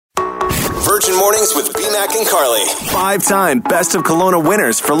Virgin Mornings with BMAC and Carly. 5-time Best of Kelowna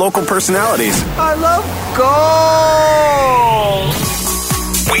winners for local personalities. I love gold.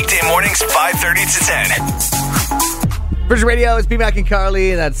 Weekday mornings, 5:30 to 10. Virgin Radio, it's BMAC and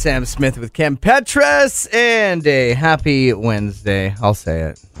Carly. That's Sam Smith with Ken Petras. And a happy Wednesday. I'll say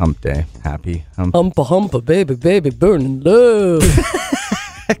it. Hump day. Happy hump. Humpa humpa, baby, burning love.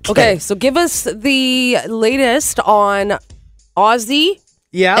 Okay, so give us the latest on Ozzy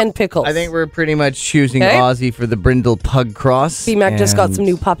and Pickles. I think we're pretty much choosing Okay. Ozzy for the Brindle Pug Cross. BMAC just got and some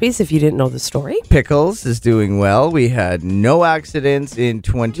new puppies, if you didn't know the story. Pickles is doing well. We had no accidents in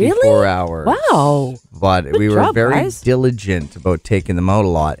 24 Really? hours. Wow. But we were job, very guys. diligent about taking them out a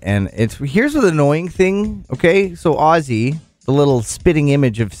lot. And here's the annoying thing, okay? So Ozzy, the little spitting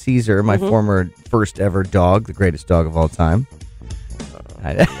image of Caesar, my former first ever dog, the greatest dog of all time.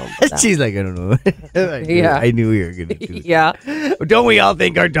 She's like, I don't know. I knew we were going to do this. Yeah. Don't we all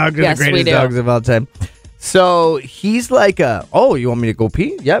think our dogs are Yes, the we greatest do. dogs of all time? So he's like, oh, you want me to go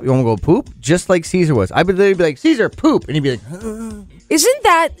pee? Yep. You want me to go poop? Just like Caesar was. I would literally be like, Caesar, poop. And he'd be like, Isn't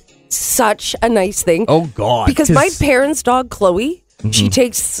that such a nice thing? oh, God. Because my parents' dog, Chloe, she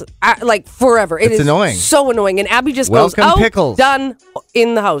takes like forever. It's It is annoying. so annoying. And Abby just Welcome, goes, oh, Pickles. done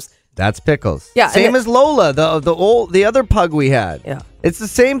in the house. That's Pickles. Yeah, and Same as Lola, the other pug we had. Yeah. It's the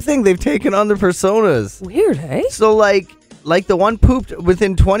same thing. They've taken on their personas. Weird, hey? So like the one pooped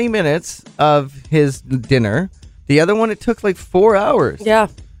within 20 minutes of his dinner. The other one, it took like 4 hours. Yeah.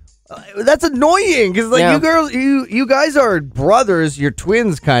 That's annoying because like Yeah. you girls, you guys are brothers. You're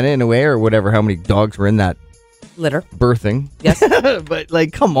twins kind of in a way, or whatever. How many dogs were in that Litter. birthing? Yes. But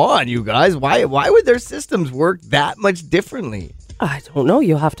like, come on, you guys. Why would their systems work that much differently? I don't know.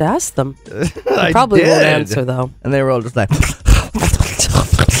 You'll have to ask them. I Probably won't did. answer, though. And they were all just like,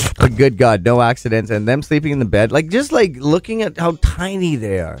 but good God, no accidents. And them sleeping in the bed, like just like looking at how tiny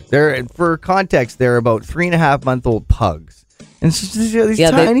they are. They're, for context, they're about 3.5-month-old pugs. And it's just these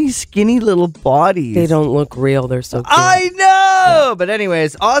tiny, skinny little bodies. They don't look real. They're so cute. I know! Yeah. But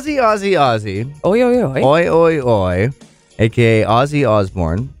anyways, Ozzy. Oi, oi, oi. Oi, oi, oi. A.K.A. Ozzy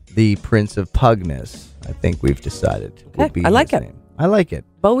Osbourne, the Prince of Pugness. I think we've decided. Okay, Would be I like his it. name. I like it.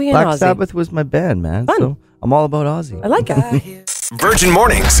 Bowie and Black Ozzy. Sabbath was my band, man. Fun. So I'm all about Ozzy. I like it. Virgin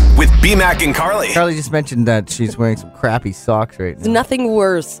Mornings with BMAC and Carly. Carly just mentioned that she's wearing some crappy socks right There's now. nothing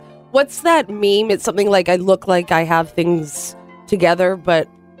worse. What's that meme? It's something like I look like I have things together, but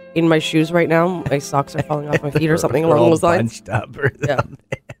in my shoes right now, my socks are falling off my feet or something We're along all those lines. bunched up or Yeah. something.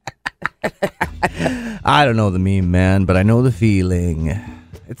 I don't know the meme, man, but I know the feeling.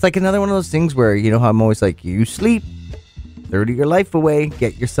 It's like another one of those things where, you know how I'm always like, you sleep 30 your life away,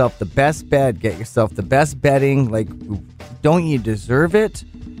 get yourself the best bed, get yourself the best bedding. Like, don't you deserve it?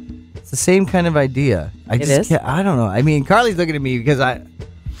 It's the same kind of idea. I don't know. I mean, Carly's looking at me because I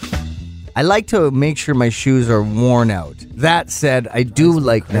like to make sure my shoes are worn out. That said, I do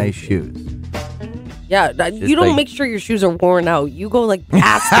like nice shoes. Yeah, you don't make sure your shoes are worn out. You go like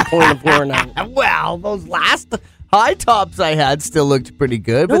past the point of worn out. Well, those last high tops I had still looked pretty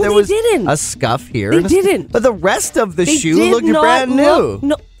good, but No, there they was didn't. a scuff here. They and didn't. But the rest of the They shoe did looked not brand new. look-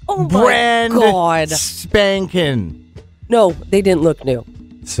 no, oh my brand God. spanking. No, they didn't look new.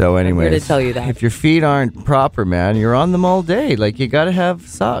 So anyways, here to tell you that. if your feet aren't proper, man, you're on them all day. Like, you got to have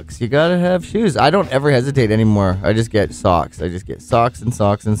socks. You got to have shoes. I don't ever hesitate anymore. I just get socks. I just get socks and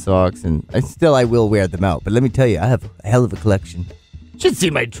socks and socks. And I will wear them out. But let me tell you, I have a hell of a collection. You should see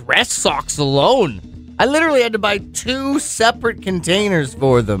my dress socks alone. I literally had to buy 2 separate containers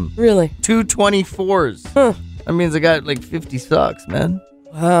for them. Really? 2 24s. Huh. That means I got like 50 socks, man.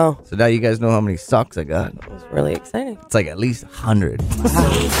 Wow. So now you guys know how many socks I got. That was really exciting. It's like at least 100.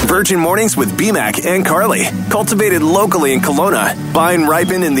 Virgin Mornings with BMAC and Carly. Cultivated locally in Kelowna. Vine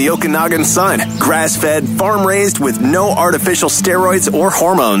ripened in the Okanagan sun. Grass-fed, farm-raised with no artificial steroids or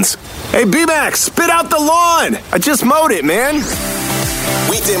hormones. Hey, BMAC, spit out the lawn. I just mowed it, man.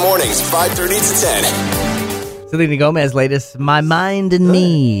 Weekday mornings, 5:30 to 10. Selena Gomez latest, My Mind and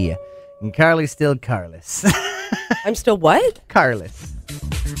Me. And Carly's still Carless. I'm still what? Carless.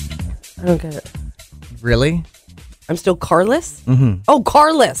 I don't get it. Really? I'm still Carless? Mm-hmm. Oh,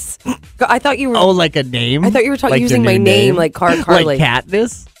 Carless. I thought you were... Oh, like a name? I thought you were Like using your my new name like Carly. Like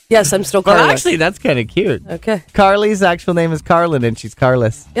Katniss? Yes, I'm still Well, Carless. actually, that's kind of cute. Okay. Carly's actual name is Carlin, and she's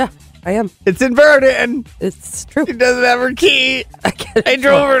Carless. Yeah, I am. It's in Vernon. It's true. She doesn't have her key. I get it. I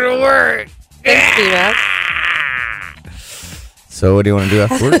drove her to work. Thanks, Tina. So what do you want to do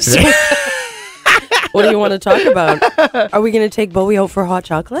after work today? What do you want to talk about? Are we going to take Bowie out for hot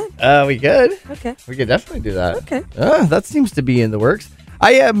chocolate? We could. Okay. We could definitely do that. Okay. That seems to be in the works.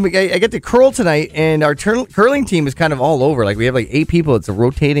 I get to curl tonight, and our curling team is kind of all over. Like, we have like 8 people. It's a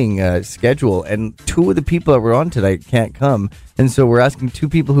rotating schedule, and 2 of the people that we're on tonight can't come. And so we're asking 2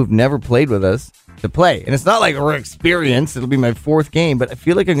 people who've never played with us to play. And it's not like we're experienced. It'll be my 4th game, but I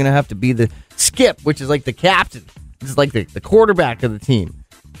feel like I'm going to have to be the skip, which is like the captain. This is like the quarterback of the team.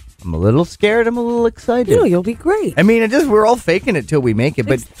 I'm a little scared. I'm a little excited. You'll be great. I mean, we're all faking it till we make it,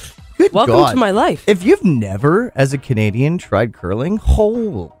 but good welcome God. to my life. If you've never, as a Canadian, tried curling,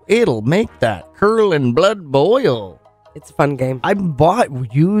 it'll make that curling blood boil. It's a fun game. I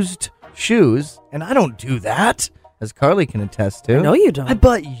bought used shoes, and I don't do that, as Carly can attest to. No, you don't. I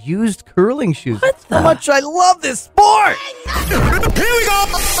bought used curling shoes. What the? How much I love this sport! Here we go.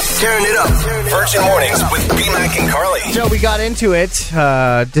 Tearing it up. Virgin Mornings with BMAC and Carly. So we got into it,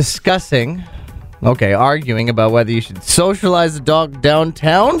 arguing about whether you should socialize the dog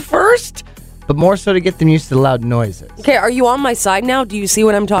downtown first, but more so to get them used to loud noises. Okay, are you on my side now? Do you see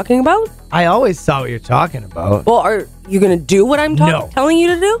what I'm talking about? I always saw what you're talking about. Well, are you going to do what I'm telling you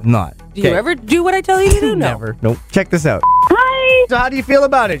to do? Not. Do you ever do what I tell you to do? No. Never. Nope. Check this out. Hi. So how do you feel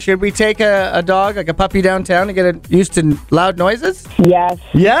about it? Should we take a dog, like a puppy downtown and get it used to loud noises? Yes.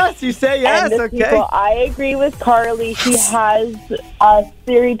 Yes, you say yes. And the Okay. people, I agree with Carly. She has a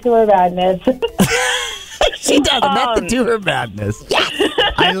theory to her madness. She does. Method to her madness. Yes.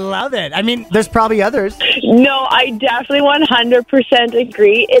 I love it. I mean, there's probably others. No, I definitely 100%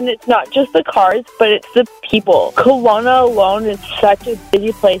 agree. And it's not just the cars, but it's the people. Kelowna alone is such a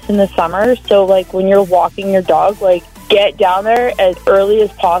busy place in the summer. So, like, when you're walking your dog, like, get down there as early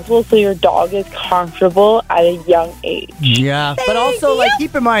as possible so your dog is comfortable at a young age. Yeah. But also, like,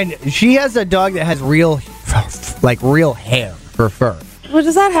 keep in mind, she has a dog that has real hair for fur. What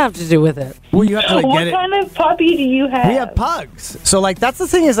does that have to do with it? Well, you have to, like, What get it. kind of puppy do you have? We have pugs. So, like, that's the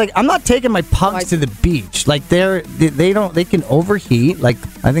thing is, like, I'm not taking my pugs to the beach. Like, they can overheat. Like,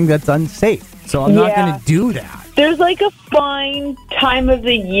 I think that's unsafe. So I'm not going to do that. There's like a fine time of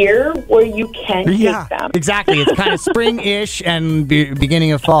the year where you can take them. Exactly. It's kind of spring-ish and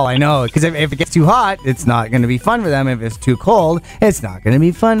beginning of fall. I know. Because if it gets too hot, it's not going to be fun for them. If it's too cold, it's not going to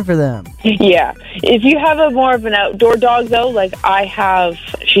be fun for them. Yeah. If you have a more of an outdoor dog, though, like I have,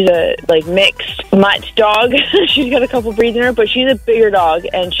 she's a like mixed mutt dog. She's got a couple breeds in her, but she's a bigger dog,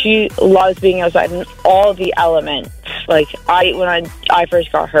 and she loves being outside in all the elements. Like when I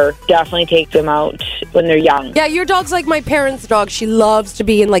first got her, definitely take them out when they're young. Yeah, your dog's like my parents' dog. She loves to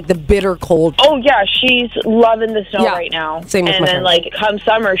be in like the bitter cold. Oh yeah, she's loving the snow right now. Same with and my then parents. like come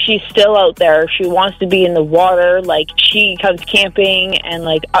summer, she's still out there. She wants to be in the water. Like she comes camping and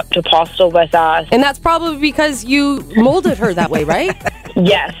like up to Postal with us. And that's probably because you molded her that way, right?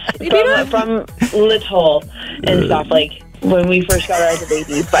 Yes, from little and stuff like. When we first got her as a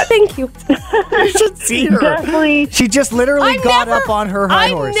baby, but thank you. You should see her. Definitely. She just literally got up on her high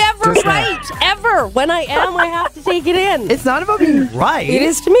horse. I'm never right, ever. When I am, I have to take it in. It's not about being right. It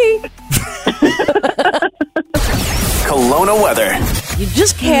is to me. Kelowna weather. You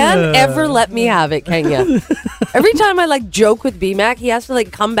just can't ever let me have it, can you? Every time I like joke with BMAC, he has to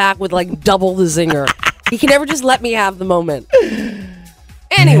like come back with like double the zinger. He can never just let me have the moment.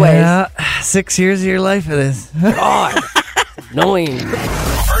 Anyways. Yeah, 6 years of your life it is. God. Annoying.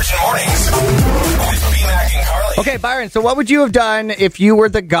 Virgin Mornings with BMAC and Carly. Okay, Byron, so what would you have done if you were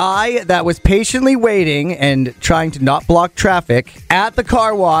the guy that was patiently waiting and trying to not block traffic at the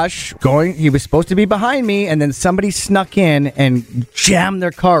car wash, he was supposed to be behind me, and then somebody snuck in and jammed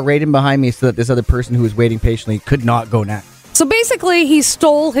their car right in behind me so that this other person who was waiting patiently could not go next? So basically, he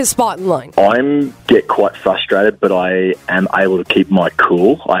stole his spot in line. I get quite frustrated, but I am able to keep my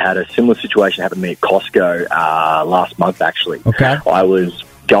cool. I had a similar situation happen to me at Costco last month, actually. Okay. I was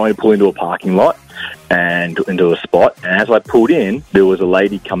going to pull into a parking lot and into a spot, and as I pulled in, there was a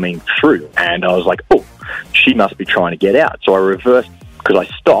lady coming through, and I was like, oh, she must be trying to get out. So I reversed, because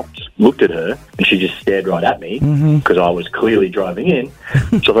I stopped, looked at her, and she just stared right at me because I was clearly driving in.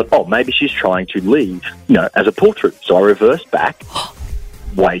 So I thought, oh, maybe she's trying to leave, as a pull-through. So I reversed back,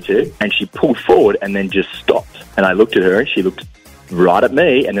 waited, and she pulled forward and then just stopped. And I looked at her, and she looked right at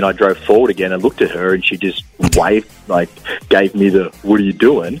me, and then I drove forward again and looked at her, and she just waved, gave me the, what are you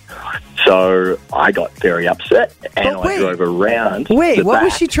doing? So I got very upset, and I drove around. Wait, what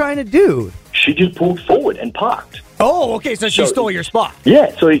was she trying to do? She just pulled forward and parked. Oh, okay, so she stole your spot.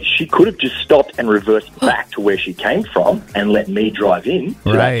 Yeah, so she could have just stopped and reversed back to where she came from and let me drive in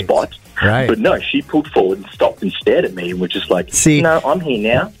to that spot. Right. But no, she pulled forward and stopped and stared at me and was just like, See, no, I'm here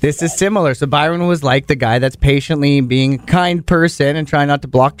now. This is similar. So Byron was like the guy that's patiently being a kind person and trying not to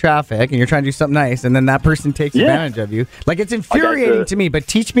block traffic, and you're trying to do something nice, and then that person takes advantage of you. Like, it's infuriating to me, but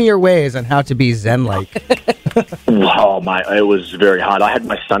teach me your ways on how to be Zen-like. Oh, mate, it was very hard. I had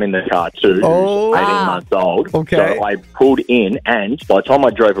my son in the car too, who's 18 months old. Okay. So I pulled in, and by the time I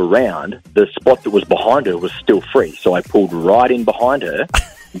drove around, the spot that was behind her was still free. So I pulled right in behind her,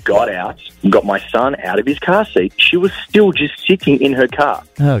 got out, got my son out of his car seat. She was still just sitting in her car.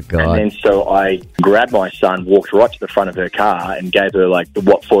 Oh, God. And then so I grabbed my son, walked right to the front of her car and gave her like the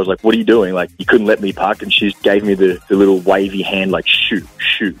what for. I was like, what are you doing? Like, you couldn't let me park. And she just gave me the little wavy hand, like, shoot.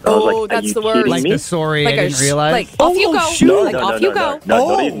 I was like, that's are you the word. kidding Like me? the sorry, Like I didn't realize. Like, off you go. shoot. Like, off you go.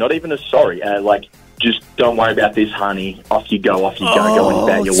 Not even a sorry. Like, just don't worry about this, honey. Off you go, go and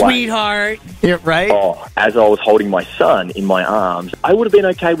about your way. Sweetheart. Yeah, right? Oh, as I was holding my son in my arms, I would have been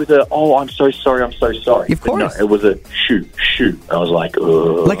okay with a, oh, I'm so sorry. Of But course. no, it was a shoot. I was like,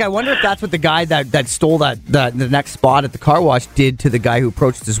 ugh. Like, I wonder if that's what the guy that stole the next spot at the car wash did to the guy who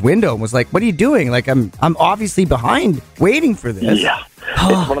approached his window and was like, what are you doing? Like, I'm obviously behind waiting for this. Yeah.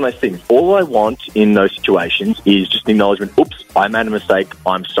 It's one of those things. All I want in those situations is just an acknowledgement. Oops, I made a mistake.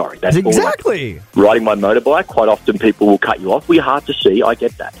 I'm sorry. That's Exactly. all. Riding my motorbike, quite often people will cut you off. We're hard to see. I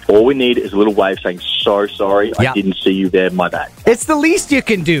get that. All we need is a little wave saying, so sorry. Yeah. I didn't see you there. My bad. It's the least you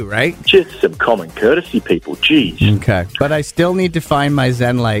can do, right? Just some common courtesy, people. Jeez. Okay. But I still need to find my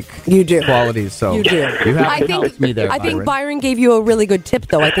Zen-like You do. qualities. So You do. You have to help me there, I think Byron. Byron gave you a really good tip,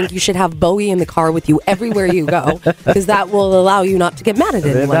 though. I think you should have Bowie in the car with you everywhere you go, because that will allow you not to get mad at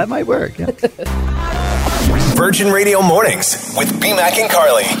anyone. That might work. Yeah. Virgin Radio Mornings with BMAC and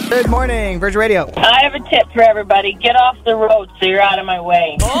Carly. Good morning, Virgin Radio. I have a tip for everybody. Get off the road so you're out of my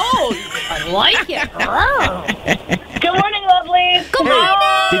way. Oh, I like it. Good morning, lovelies. Good morning.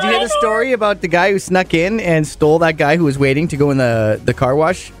 Did you hear the story about the guy who snuck in and stole that guy who was waiting to go in the car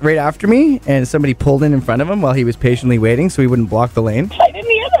wash right after me, and somebody pulled in front of him while he was patiently waiting so he wouldn't block the lane? I didn't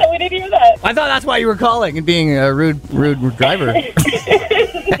hear that. We didn't hear that. I thought that's why you were calling and being a rude driver.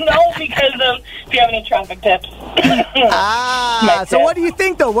 No, because if you have any traffic tips. So what do you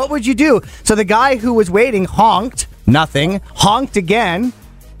think, though? What would you do? So the guy who was waiting honked, nothing, honked again,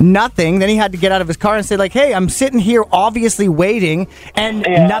 nothing. Then he had to get out of his car and say, like, hey, I'm sitting here obviously waiting, and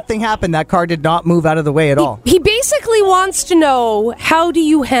nothing happened. That car did not move out of the way at all. He basically wants to know, how do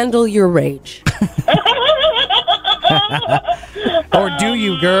you handle your rage? Or do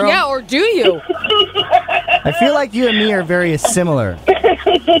you, girl? Yeah, or do you? I feel like you and me are very similar.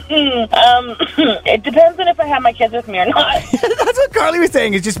 It depends on if I have my kids with me or not. That's what Carly was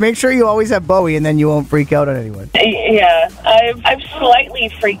saying, is just make sure you always have Bowie, and then you won't freak out on anyone. Yeah, I've slightly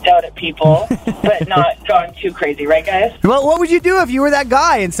freaked out at people, but not gone too crazy, right, guys? Well, what would you do if you were that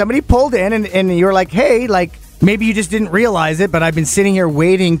guy and somebody pulled in and you were like, hey, like, maybe you just didn't realize it, but I've been sitting here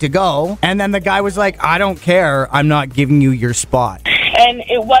waiting to go. And then the guy was like, I don't care. I'm not giving you your spot. And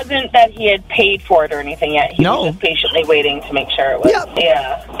it wasn't that he had paid for it or anything yet. He was just patiently waiting to make sure it was. Yep.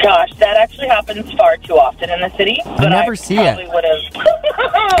 Yeah. Gosh, that actually happens far too often in the city. I never see it. Would have.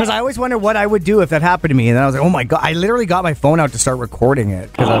 Because I always wonder what I would do if that happened to me. And then I was like, oh my God. I literally got my phone out to start recording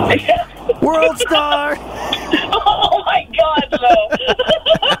it. Because I was like, world star. Oh my God, no.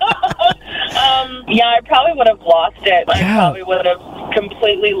 Yeah, I probably would have lost it. I probably would have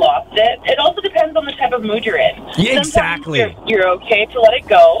completely lost it. It also depends on the type of mood you're in. Yeah, exactly. Sometimes you're okay to let it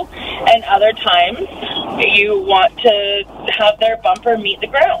go, and other times you want to have their bumper meet the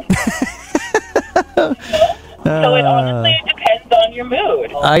ground. So it honestly depends on your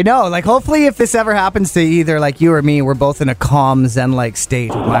mood. I know. Like, hopefully if this ever happens to either like you or me, we're both in a calm Zen-like state.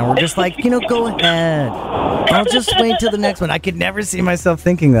 We're just like, go ahead. I'll just wait till the next one. I could never see myself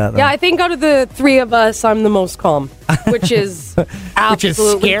thinking that, though. Yeah, I think out of the three of us, I'm the most calm, which is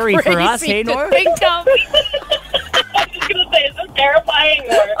absolutely scary for us, crazy hey, to Nora? think of. I was just going to say, is this terrifying?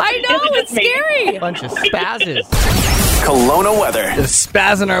 Or I know, is it it's just me? scary. Bunch of spazzes. Kelowna weather. Just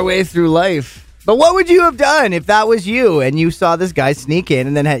spazzing our way through life. But what would you have done if that was you and you saw this guy sneak in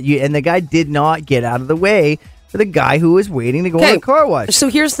and then and the guy did not get out of the way for the guy who was waiting to go on a car wash? So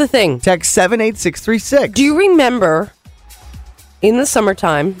here's the thing. Text 78636. Do you remember in the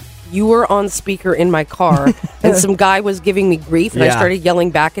summertime, you were on speaker in my car and some guy was giving me grief and I started yelling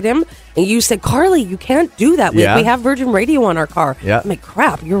back at him and you said, Carly, you can't do that. We have Virgin Radio on our car. Yeah. I'm like,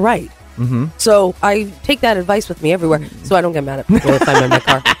 crap, you're right. Mm-hmm. So I take that advice with me everywhere so I don't get mad at people if I'm in my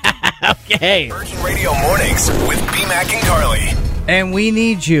car. Okay. Virgin Radio Mornings with BMAC and Carly. And we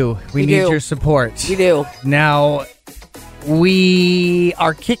need you. We need your support. You do. Now, we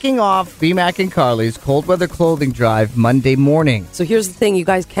are kicking off BMAC and Carly's cold weather clothing drive Monday morning. So here's the thing. You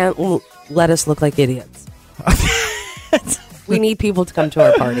guys can't let us look like idiots. We need people to come to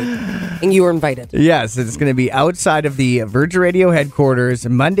our party, and you are invited. Yes, it's going to be outside of the Virgin Radio headquarters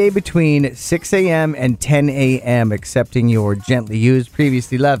Monday between 6 a.m. and 10 a.m., accepting your gently used,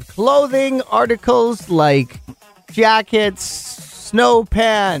 previously loved clothing articles like jackets, snow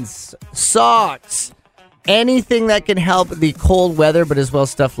pants, socks, anything that can help the cold weather, but as well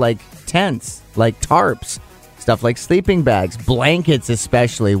stuff like tents, like tarps, stuff like sleeping bags, blankets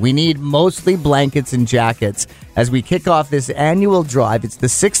especially. We need mostly blankets and jackets as we kick off this annual drive. It's the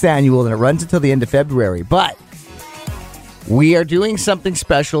 6th annual and it runs until the end of February. But we are doing something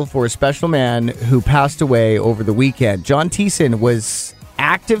special for a special man who passed away over the weekend. John Thiessen was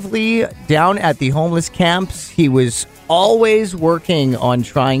actively down at the homeless camps. He was always working on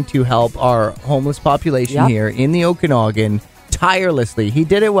trying to help our homeless population here in the Okanagan tirelessly. He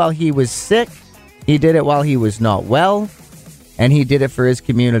did it while he was sick. He did it while he was not well, and he did it for his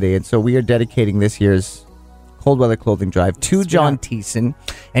community. And so we are dedicating this year's Cold Weather Clothing Drive to John Thiessen,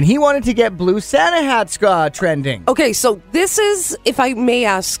 and he wanted to get blue Santa hats trending. Okay, so this is, if I may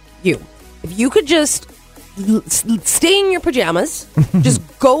ask you, if you could just stay in your pajamas, just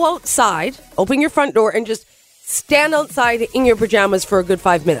go outside, open your front door, and just stand outside in your pajamas for a good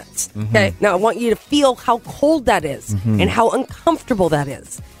 5 minutes. Okay, now I want you to feel how cold that is and how uncomfortable that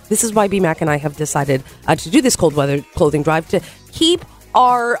is. This is why BMAC and I have decided to do this cold weather clothing drive to keep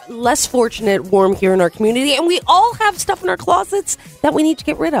our less fortunate warm here in our community. And we all have stuff in our closets that we need to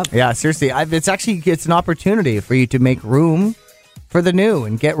get rid of. Yeah, seriously. It's an opportunity for you to make room for the new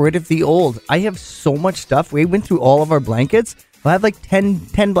and get rid of the old. I have so much stuff. We went through all of our blankets. I have like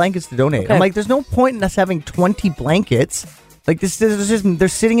 10 blankets to donate. Okay. I'm like, there's no point in us having 20 blankets. Like, this is just, they're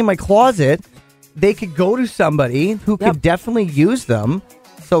sitting in my closet. They could go to somebody who could definitely use them.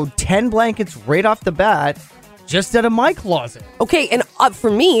 So 10 blankets right off the bat, just out of my closet. Okay, and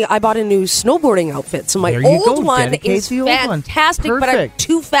for me, I bought a new snowboarding outfit. So my old one is fantastic, but I'm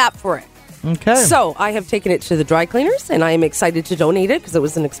too fat for it. Okay. So I have taken it to the dry cleaners, and I am excited to donate it because it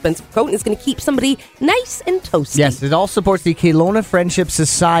was an expensive coat, and it's going to keep somebody nice and toasty. Yes, it all supports the Kelowna Friendship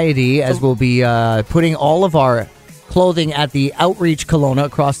Society, as we'll be putting all of our clothing at the Outreach Kelowna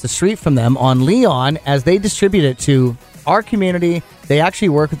across the street from them on Leon as they distribute it to our community. They actually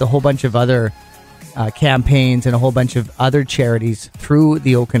work with a whole bunch of other campaigns and a whole bunch of other charities through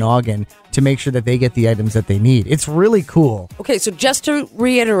the Okanagan to make sure that they get the items that they need. It's really cool. Okay, so just to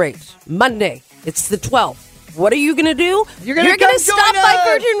reiterate, Monday, it's the 12th. What are you going to do? You're going to stop by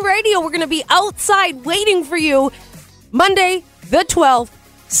Virgin Radio. We're going to be outside waiting for you Monday, the 12th,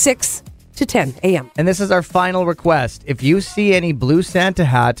 6 to 10 a.m. And this is our final request. If you see any blue Santa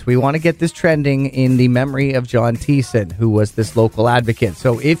hats, we want to get this trending in the memory of John Thiessen, who was this local advocate.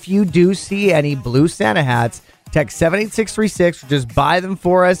 So if you do see any blue Santa hats, text 78636 or just buy them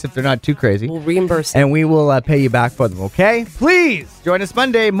for us if they're not too crazy. We'll reimburse them. And we will pay you back for them, okay? Please join us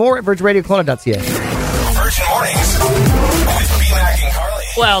Monday. More at virginradiokelowna.ca. Virgin Mornings with BMAC and Carly.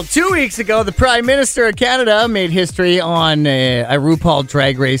 Well, 2 weeks ago, the Prime Minister of Canada made history on a RuPaul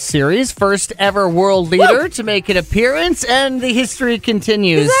Drag Race series. First ever world leader to make an appearance, and the history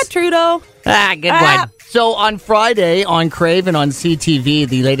continues. Is that Trudeau? Good one. So on Friday on Crave and on CTV,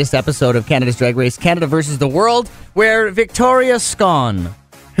 the latest episode of Canada's Drag Race, Canada versus the World, where Victoria Scone,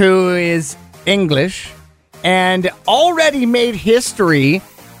 who is English and already made history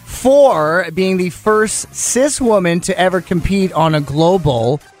for being the first cis woman to ever compete on a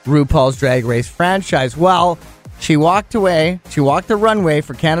global RuPaul's Drag Race franchise. Well, she walked away. She walked the runway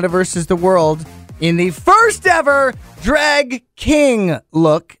for Canada versus the World in the first ever drag king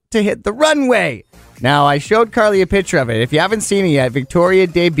look to hit the runway. Now, I showed Carly a picture of it. If you haven't seen it yet, Victoria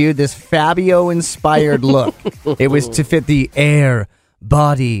debuted this Fabio-inspired look. It was to fit the air,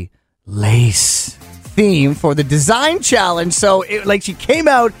 body, lace theme for the design challenge. So, she came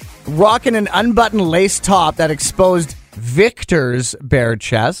out rocking an unbuttoned lace top that exposed Victor's bare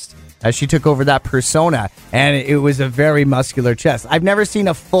chest as she took over that persona. And it was a very muscular chest. I've never seen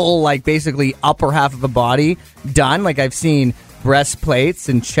a full, basically upper half of a body done. I've seen breastplates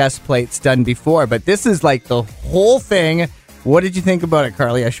and chest plates done before, but this is the whole thing. What did you think about it,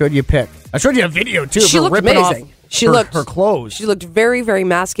 Carly? I showed you a pic. I showed you a video too. She looked amazing. She looked her clothes. She looked very, very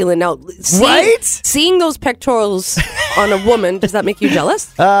masculine. Now, right? Seeing those pectorals on a woman, does that make you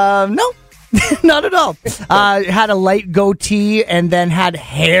jealous? No. Not at all. Had a light goatee and then had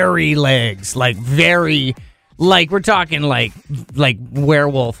hairy legs, very. We're talking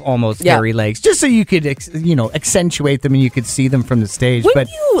werewolf almost hairy legs, just so you could accentuate them and you could see them from the stage. Wouldn't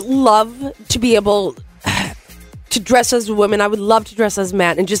you love to be able to dress as a woman? I would love to dress as a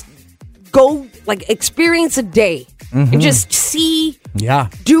man and just go, like, experience a day and just see,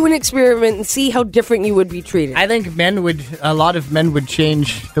 do an experiment and see how different you would be treated. I think a lot of men would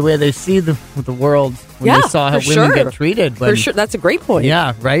change the way they see the world when they saw how women get treated. But, for sure. That's a great point.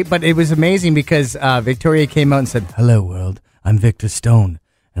 Yeah, right? But it was amazing because Victoria came out and said, "Hello, world. I'm Victor Stone,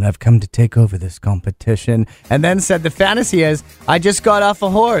 and I've come to take over this competition." And then said the fantasy is, "I just got off a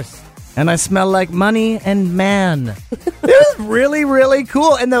horse, and I smell like money and man." It was really, really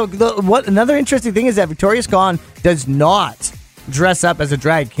cool. And what another interesting thing is that Victoria Scone does not dress up as a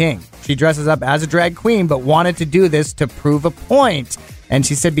drag king. She dresses up as a drag queen, but wanted to do this to prove a point. And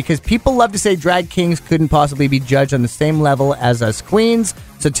she said, because people love to say drag kings couldn't possibly be judged on the same level as us queens.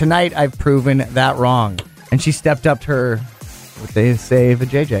 So tonight I've proven that wrong. And she stepped up to her, what they say,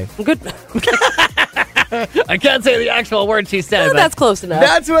 vajayjay. Good. I can't say the actual word she said. Well, that's close enough.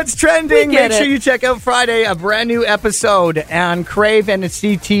 That's what's trending. Make sure you check out Friday, a brand new episode on Crave and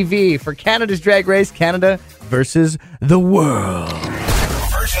CTV for Canada's Drag Race, Canada versus the world.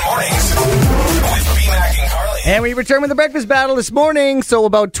 Virgin Mornings with BMAC and Carly. And we return with the breakfast battle this morning. So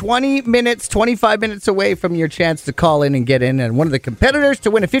about 25 minutes away from your chance to call in and get in. And one of the competitors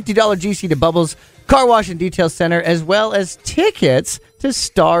to win a $50 GC to Bubbles Car Wash and Detail Center, as well as tickets to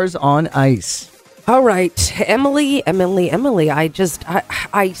Stars on Ice. All right, Emily. I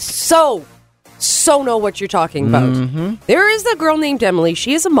so know what you're talking about. There is a girl named Emily.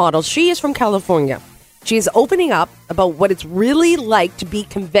 She is a model. She is from California. She is opening up about what it's really like to be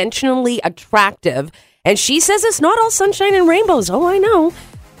conventionally attractive. And she says it's not all sunshine and rainbows. Oh, I know.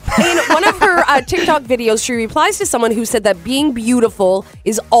 In one of her TikTok videos, she replies to someone who said that being beautiful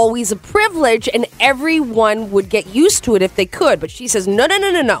is always a privilege and everyone would get used to it if they could. But she says,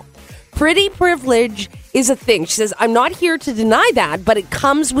 no. Pretty privilege is a thing. She says, I'm not here to deny that, but it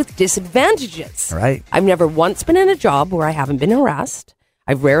comes with disadvantages. Right. I've never once been in a job where I haven't been harassed.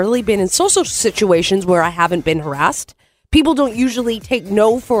 I've rarely been in social situations where I haven't been harassed. People don't usually take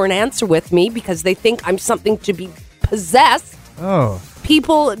no for an answer with me because they think I'm something to be possessed. Oh.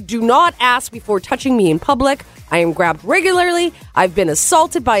 People do not ask before touching me in public. I am grabbed regularly. I've been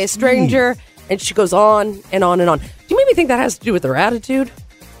assaulted by a stranger. And she goes on and on and on. Do you maybe think that has to do with her attitude?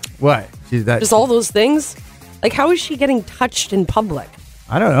 What? Just all those things? Like, how is she getting touched in public?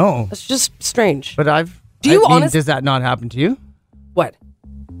 I don't know. That's just strange. But does that not happen to you? What?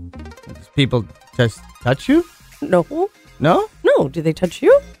 Does people just touch you? No. No? No. Do they touch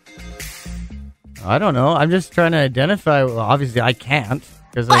you? I don't know. I'm just trying to identify. Well, obviously, I can't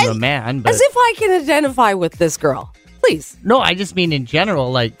because I'm a man. But as if I can identify with this girl. Please. No, I just mean in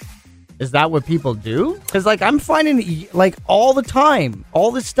general, like, is that what people do? Because, like, I'm finding, like, all the time, all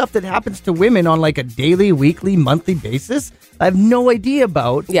this stuff that happens to women on, like, a daily, weekly, monthly basis, I have no idea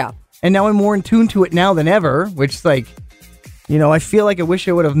about. Yeah. And now I'm more in tune to it now than ever, which, like, you know, I feel like I wish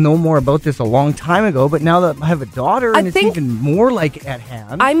I would have known more about this a long time ago, but now that I have a daughter and it's even more, like, at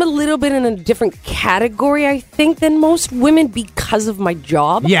hand. I'm a little bit in a different category, I think, than most women because of my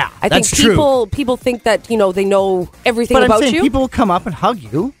job. Yeah, that's true. People think that, you know, they know everything but about I'm saying you. People will come up and hug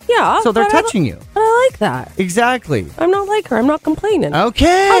you. Yeah. So they're touching you. But I like that. Exactly. I'm not like her. I'm not complaining.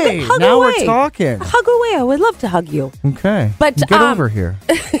 Okay. Hug now away. we're talking. Hug away. I would love to hug you. Okay. But get over here.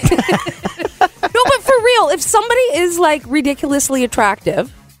 No, but for real, if somebody is like ridiculoly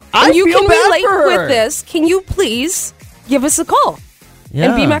attractive and you feel can bad relate for her. with this, can you please give us a call?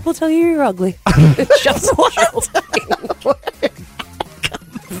 Yeah. And BMAC will tell you you're ugly. Just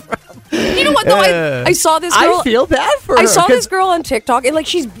You know what though? I saw this girl. I feel bad for her. I saw this girl on TikTok and like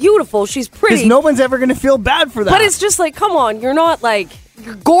she's beautiful, she's pretty. Because no one's ever going to feel bad for that. But it's just like, come on, you're not like,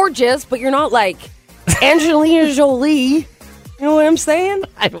 you're gorgeous, but you're not like Angelina Jolie. You know what I'm saying?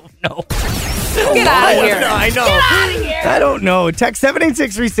 I don't know. Get out of here. I know. Get out of here. I don't know. Text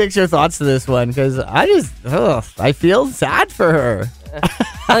 78636 your thoughts to this one because I feel sad for her.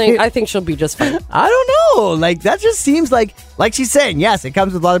 I think she'll be just fine. I don't know. Like, that just seems like she's saying, yes, it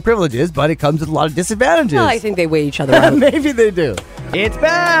comes with a lot of privileges, but it comes with a lot of disadvantages. Well, I think they weigh each other out. Maybe they do. It's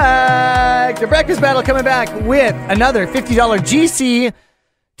back. The Breakfast Battle coming back with another $50 GC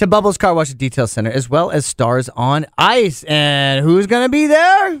to Bubbles Car Wash and Detail Center, as well as Stars on Ice. And who's going to be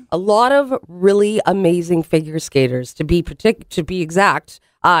there? A lot of really amazing figure skaters, to be exact.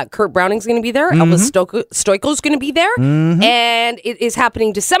 Kurt Browning's going to be there. Elvis Stoico's going to be there. And it is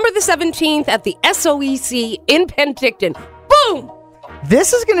happening December the 17th at the SOEC in Penticton. Boom!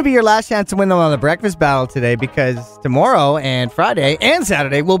 This is going to be your last chance to win them on the Breakfast Battle today because tomorrow and Friday and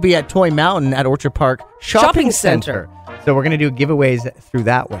Saturday we'll be at Toy Mountain at Orchard Park Shopping Center. So we're going to do giveaways through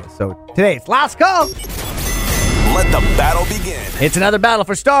that way. So today's last call. Let the battle begin. It's another battle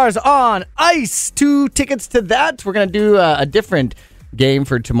for Stars on Ice. 2 tickets to that. We're going to do a different game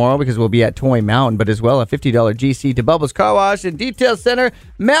for tomorrow because we'll be at Toy Mountain, but as well a $50 GC to Bubbles Car Wash and Detail Center.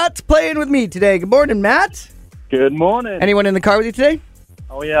 Matt's playing with me today. Good morning, Matt. Good morning. Anyone in the car with you today?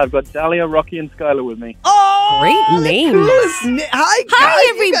 Oh, yeah, I've got Dahlia, Rocky, and Skylar with me. Oh, Great names. Hi, guys.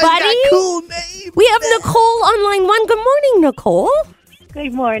 Hi, You guys got everybody. cool names. We have Nicole on line 1. Good morning, Nicole.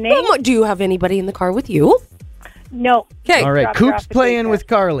 Good morning. Do you have anybody in the car with you? No. Okay. All right, Drop her Coop's off at playing daycare. with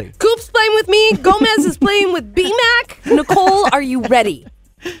Carly. Coop's playing with me. Gomez is playing with BMAC. Nicole, are you ready?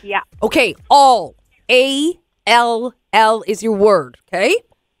 Yeah. Okay, all. A-L-L is your word, okay?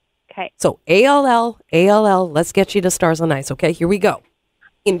 Okay. So A-L-L, A-L-L, let's get you to Stars on Ice, okay? Here we go.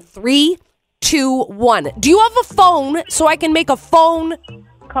 In 3, 2, 1. Do you have a phone so I can make a phone?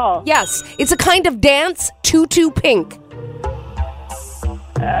 Call. Yes. It's a kind of dance. Tutu pink.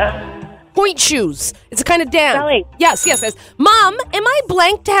 Point shoes. It's a kind of dance. Ballet. Yes. Mom, am I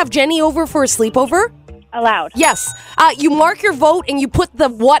blank to have Jenny over for a sleepover? Allowed. Yes. You mark your vote and you put the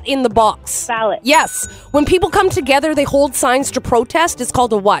what in the box. Ballot. Yes. When people come together, they hold signs to protest. It's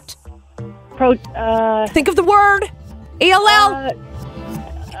called a what? Think of the word. A-L-L.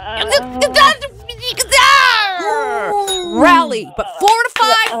 Rally. But 4 to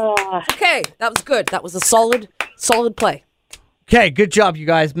 5. Okay. That was good. That was a solid play. Okay, good job, you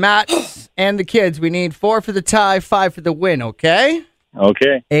guys. Matt and the kids, we need 4 for the tie, 5 for the win, okay?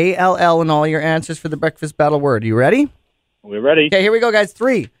 Okay, A-L-L and all your answers for the breakfast battle word. You ready? we're ready. Okay, here we go, guys.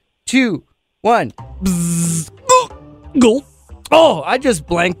 3, 2, 1. Bzz. Go. Oh, I just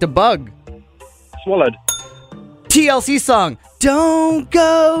blanked a bug. Swallowed. TLC song. Don't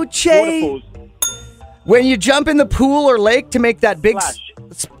go chase. Waterfalls. When you jump in the pool or lake to make that big... Splash.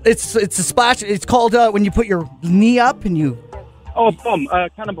 It's a splash. It's called when you put your knee up and you... Oh, bomb.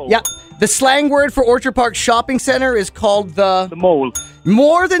 Cannonball. Yeah. The slang word for Orchard Park Shopping Center is called The mole.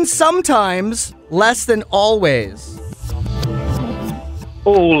 more than sometimes, less than always.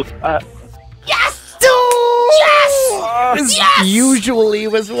 All. Yes! Usually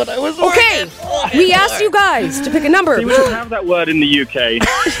was what I was Okay. We asked you guys to pick a number. See, we don't have that word in the UK.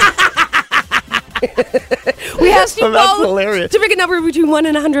 We asked you That's both hilarious. to pick a number between 1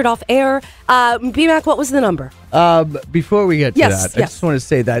 and 100 off air. BMAC, what was the number? Before we get to Yes, that, I yes. just want to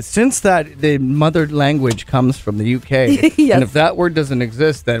say that since the mother language comes from the UK, Yes. and if that word doesn't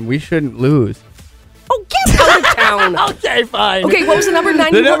exist, then we shouldn't lose. Oh, get out of town. Okay, fine. Okay, what was the number? The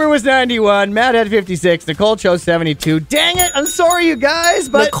 91? number was 91. Matt had 56. Nicole chose 72. Dang it. I'm sorry, you guys.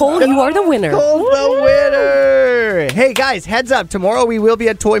 But Nicole, you are the winner. Nicole's the winner. Hey, guys, heads up. Tomorrow we will be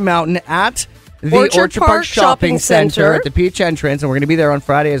at Toy Mountain at the Orchard Park Shopping Center. at the Peach Entrance, and we're going to be there on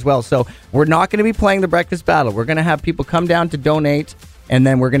Friday as well. So we're not going to be playing the breakfast battle. We're going to have people come down to donate, and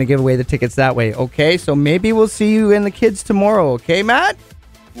then we're going to give away the tickets that way. Okay, so maybe we'll see you and the kids tomorrow. Okay, Matt?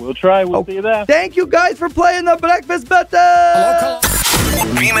 We'll try. We'll see you there. Thank you guys for playing the breakfast battle.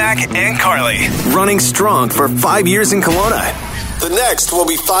 BMAC and Carly, running strong for 5 years in Kelowna. The next will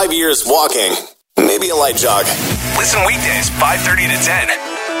be 5 years walking, maybe a light jog. Listen weekdays, 5:30 to 10.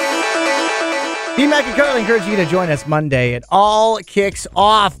 BMAC and Carly encourage you to join us Monday. It all kicks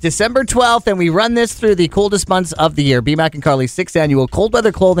off December 12th, and we run this through the coldest months of the year. BMAC and Carly's 6th annual cold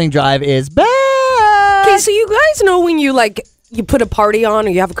weather clothing drive is back. Okay, so you guys know when you put a party on or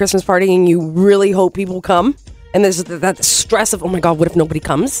you have a Christmas party and you really hope people come, and there's that stress of, oh my God, what if nobody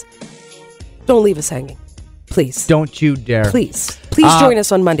comes? Don't leave us hanging. Please. Don't you dare. Please join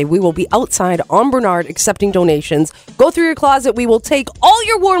us on Monday. We will be outside on Bernard accepting donations. Go through your closet. We will take all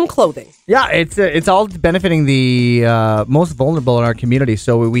your warm clothing. Yeah, it's all benefiting the most vulnerable in our community.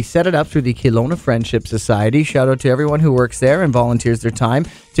 So we set it up through the Kelowna Friendship Society. Shout out to everyone who works there and volunteers their time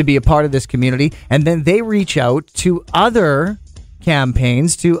to be a part of this community. And then they reach out to other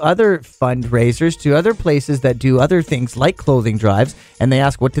campaigns, to other fundraisers, to other places that do other things like clothing drives, and they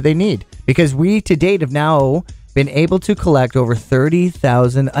ask, what do they need? Because we to date have now been able to collect over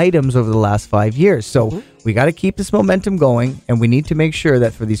 30,000 items over the last 5 years. So we got to keep this momentum going, and we need to make sure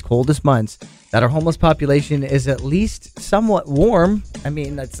that for these coldest months that our homeless population is at least somewhat warm. I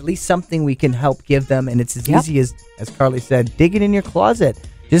mean, that's at least something we can help give them, and it's as easy as Carly said, dig it in your closet.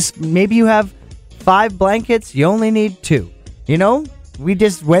 Just maybe you have 5 blankets, you only need 2. You know, we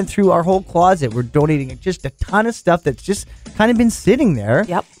just went through our whole closet. We're donating just a ton of stuff that's just kind of been sitting there.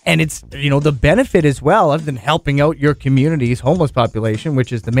 Yep. And it's, the benefit as well, other than helping out your community's homeless population,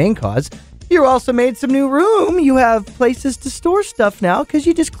 which is the main cause, you also made some new room. You have places to store stuff now because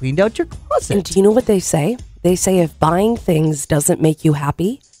you just cleaned out your closet. And do you know what they say? They say if buying things doesn't make you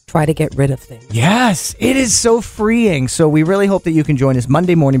happy, try to get rid of things. Yes, it is so freeing. So we really hope that you can join us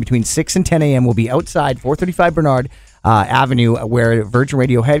Monday morning between 6 and 10 a.m. We'll be outside, 435 Bernard, Avenue, where Virgin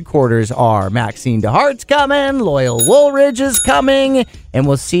Radio headquarters are. Maxine DeHart's coming, Loyal Woolridge is coming, and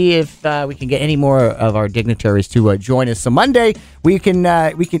we'll see if we can get any more of our dignitaries to join us. So Monday, you can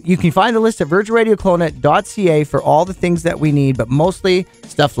find the list at virginradiokelowna.ca for all the things that we need, but mostly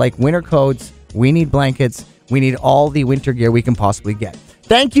stuff like winter coats. We need blankets. We need all the winter gear we can possibly get.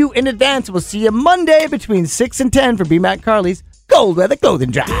 Thank you in advance. We'll see you Monday between 6 and 10 for BMAC Carly's Cold Weather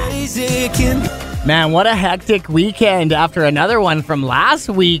Clothing Drive. Man, what a hectic weekend after another one from last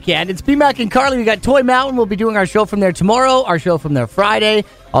weekend. It's BMAC and Carly. We got Toy Mountain. We'll be doing our show from there tomorrow, our show from there Friday.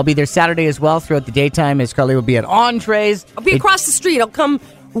 I'll be there Saturday as well throughout the daytime, as Carly will be at Entrees. I'll be across the street. I'll come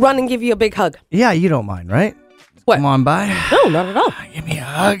run and give you a big hug. Yeah, you don't mind, right? What? Come on by. No, not at all. Give me a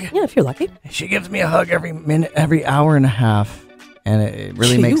hug. Yeah, if you're lucky. She gives me a hug every minute, every hour and a half, and it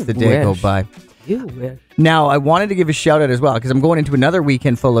really You makes the day go wish. by. You wish. Now, I wanted to give a shout out as well because I'm going into another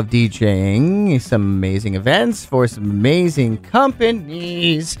weekend full of DJing, some amazing events for some amazing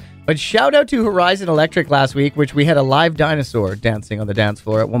companies. But shout out to Horizon Electric last week, which we had a live dinosaur dancing on the dance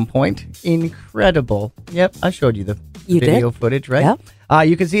floor at one point. Incredible. Yep, I showed you the video footage, right? Yeah.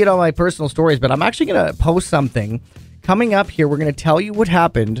 You can see it on my personal stories, but I'm actually going to post something coming up here. We're going to tell you what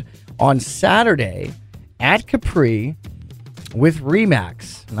happened on Saturday at Capri with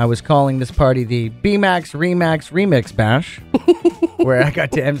Remax. I was calling this party the BMAX Remax Remix Bash, where I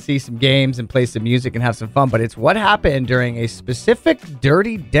got to MC some games and play some music and have some fun. But it's what happened during a specific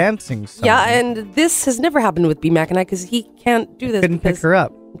Dirty Dancing song. Yeah, and this has never happened with B-Mac and I because he can't do this. Couldn't pick her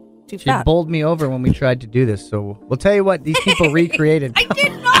up. Too She fat. bowled me over when we tried to do this. So we'll tell you what these people recreated. I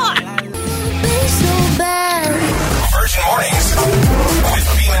did not. Virgin Mornings with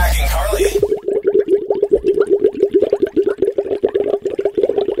BMAC and Carly.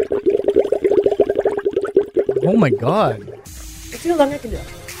 Oh my God. It's too long I can do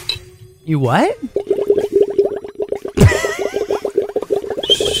it. You what?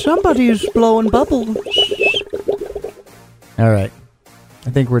 Somebody is blowing bubbles. All right. I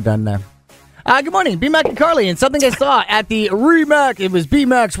think we're done there. Good morning, B-Mac and Carly. And something I saw at the Remax, it was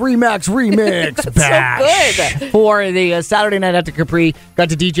B-Max Remix Bash. So good. For the Saturday night at the Capri. Got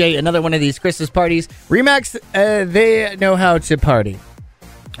to DJ another one of these Christmas parties. Remax, they know how to party.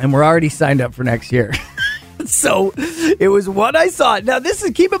 And we're already signed up for next year. So it was what I saw. Now, this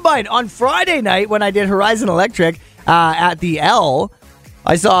is, keep in mind, on Friday night when I did Horizon Electric at the L,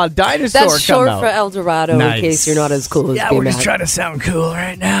 I saw a dinosaur That's short come out. for El Dorado, Nice. in case you're not as cool as Yeah, B-Mac. we're just trying to sound cool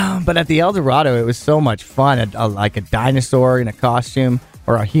right now. But at the El Dorado, it was so much fun. Like a dinosaur in a costume,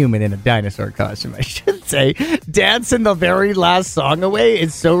 or a human in a dinosaur costume, I should say, dancing the very last song away.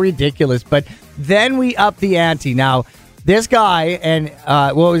 It's so ridiculous. But then we up the ante. Now, this guy and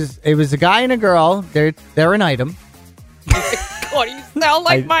it was a guy and a girl. They're an item. God, you sound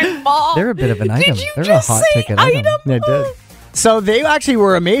like my mom. They're a bit of an item. Did you They're just a hot say ticket item. They did. So they actually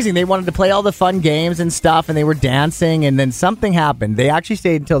were amazing. They wanted to play all the fun games and stuff, and they were dancing, and then something happened. They actually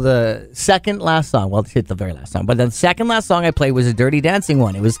stayed until the second last song. Well, hit the very last song. But the second last song I played was a Dirty Dancing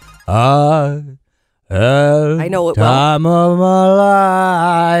one. It was, I know it well. Time of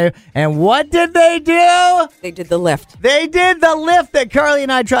my life. And what did they do? They did the lift. They did the lift that Carly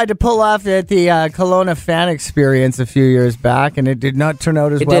and I tried to pull off at the Kelowna Fan Experience a few years back, and it did not turn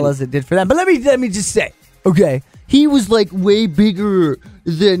out as well didn't. as it did for them. But let me just say, okay, he was like way bigger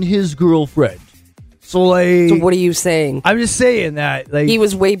than his girlfriend. So like, So what are you saying? I'm just saying that like He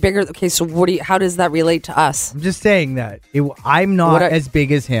was way bigger. Okay, so how does that relate to us? I'm just saying that I'm not as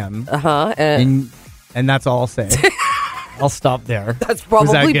big as him, and that's all I'll say. I'll stop there. That's probably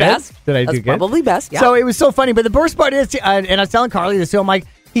Was that good? best. Did I That's do good? probably best, yeah. So it was so funny. But the worst part is, and I was telling Carly this too, I'm like,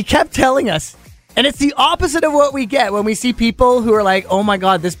 he kept telling us, and it's the opposite of what we get when we see people who are like, oh my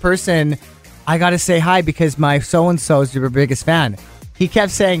God, this person, I got to say hi because my so-and-so is your biggest fan. He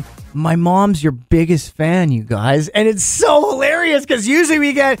kept saying, my mom's your biggest fan, you guys. And it's so hilarious because usually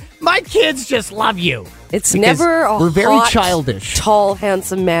we get, my kids just love you. It's Because never a we're very hot, childish. tall,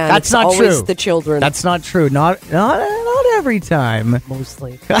 handsome man. That's It's not always true. the children. That's not true. Not every time.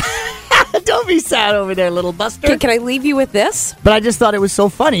 mostly. Don't be sad over there, little Buster. Okay, can I leave you with this? But I just thought it was so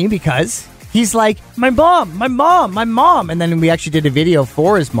funny because he's like, my mom. And then we actually did a video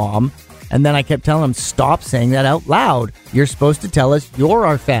for his mom. And then I kept telling him, stop saying that out loud. You're supposed to tell us you're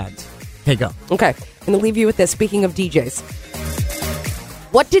our fans. Okay, go. Okay, I'm going to leave you with this. Speaking of DJs.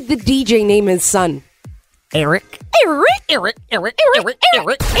 What did the DJ name his son? Eric.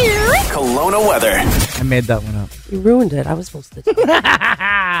 Kelowna weather. I made that one up. You ruined it. I was supposed to do it.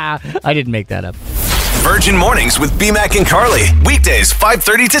 I didn't make that up. Virgin Mornings with BMAC and Carly. Weekdays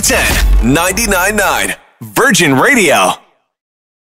 5:30 to 10. 99.9 Virgin Radio.